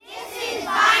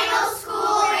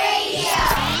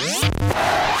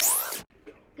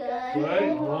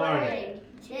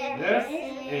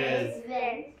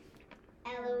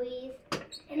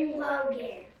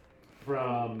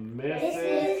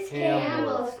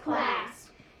class.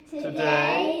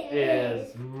 Today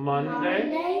is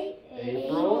Monday,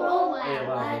 April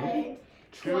 11th,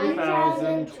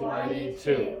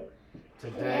 2022.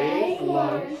 Today's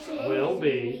lunch will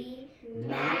be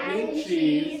mac and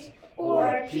cheese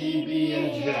or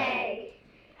PB&J.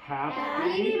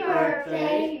 Happy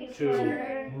birthday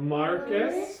to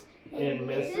Marcus in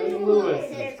Mrs.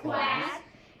 Lewis's class,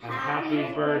 and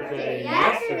happy birthday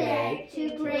yesterday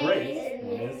to Grace in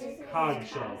Mrs.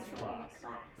 Cogshell's class.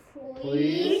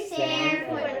 Please stand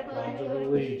for the Pledge of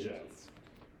Allegiance.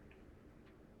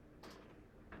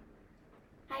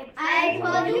 I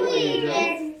pledge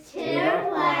allegiance to the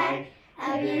flag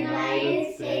of the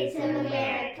United States of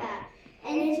America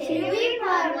and to the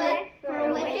republic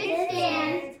for which it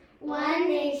stands, one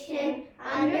nation,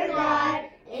 under God,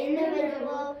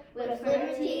 indivisible, with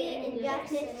liberty and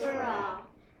justice for all.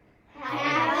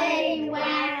 Have a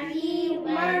wacky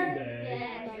Monday.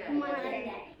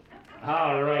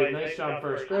 All right, nice job,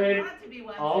 first grade.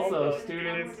 Also,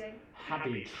 students,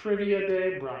 happy Trivia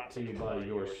Day, brought to you by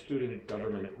your student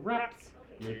government reps.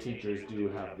 Your teachers do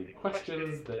have the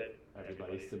questions that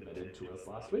everybody submitted to us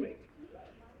last week.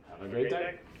 Have a great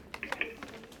day.